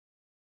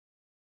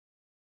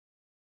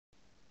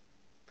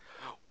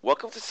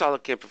Welcome to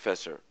SolidCAM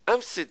Professor.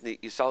 I'm Sydney,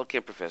 your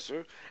SolidCAM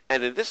Professor,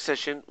 and in this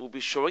session we'll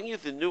be showing you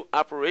the new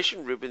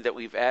operation ribbon that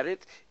we've added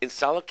in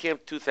SolidCAM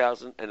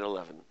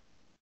 2011.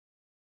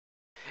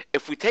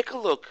 If we take a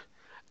look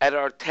at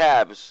our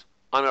tabs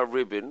on our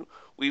ribbon,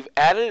 we've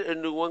added a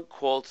new one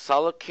called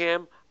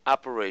SolidCAM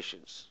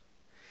Operations.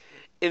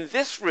 In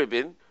this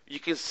ribbon,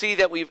 you can see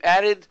that we've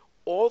added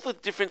all the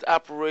different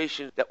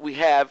operations that we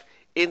have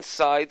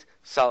inside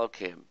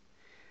SolidCAM.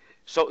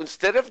 So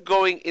instead of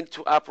going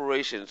into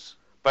operations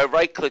by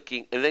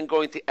right-clicking and then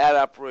going to add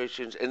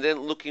operations and then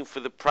looking for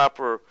the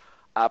proper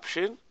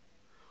option,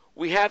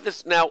 we have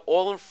this now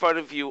all in front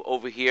of you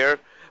over here,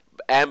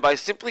 and by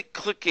simply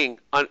clicking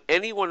on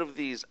any one of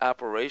these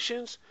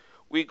operations,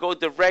 we go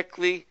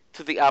directly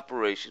to the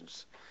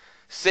operations,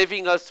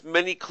 saving us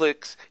many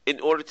clicks in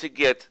order to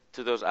get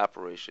to those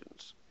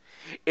operations.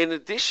 In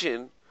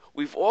addition,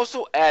 we've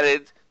also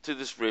added to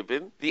this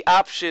ribbon the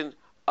option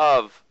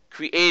of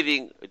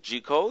creating a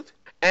G-code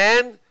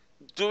and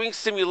doing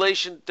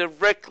simulation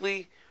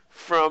directly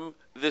from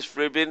this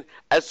ribbon,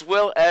 as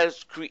well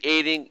as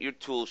creating your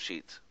tool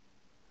sheet.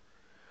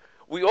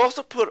 We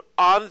also put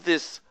on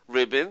this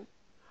ribbon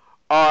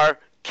our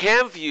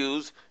CAM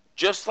views,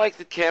 just like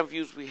the CAM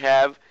views we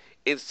have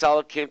in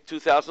SolidCAM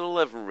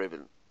 2011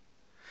 ribbon.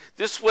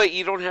 This way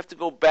you don't have to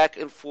go back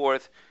and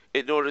forth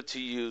in order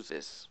to use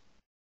this.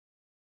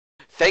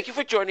 Thank you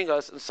for joining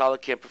us in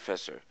SolidCAM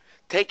Professor.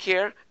 Take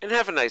care and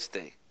have a nice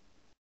day.